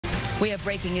We have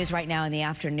breaking news right now in the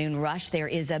afternoon rush. There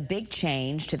is a big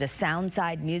change to the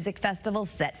Soundside Music Festival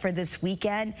set for this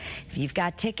weekend. If you've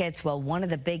got tickets, well, one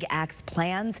of the big act's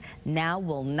plans now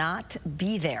will not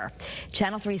be there.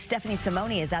 Channel 3's Stephanie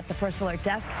Simone is at the First Alert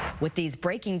desk with these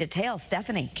breaking details.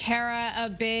 Stephanie. Kara, a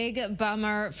big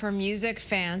bummer for music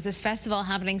fans. This festival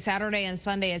happening Saturday and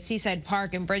Sunday at Seaside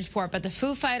Park in Bridgeport, but the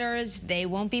Foo Fighters, they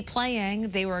won't be playing.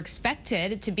 They were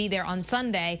expected to be there on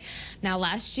Sunday. Now,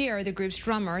 last year, the group's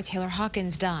drummer, Taylor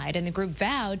Hawkins, died, and the group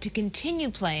vowed to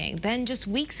continue playing. Then just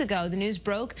weeks ago, the news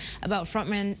broke about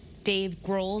frontman Dave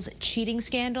Grohl's cheating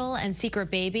scandal and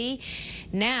secret baby.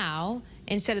 Now,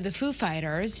 instead of the Foo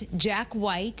Fighters, Jack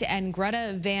White and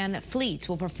Greta Van Fleet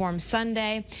will perform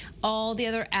Sunday. All the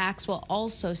other acts will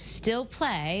also still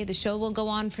play. The show will go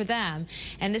on for them.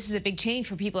 And this is a big change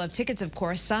for people who have tickets, of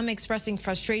course. Some expressing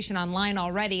frustration online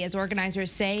already as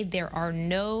organizers say there are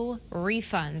no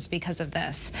refunds because of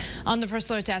this. On the First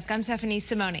Alert desk, I'm Stephanie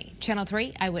Simone, Channel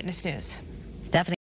 3 Eyewitness News. Stephanie.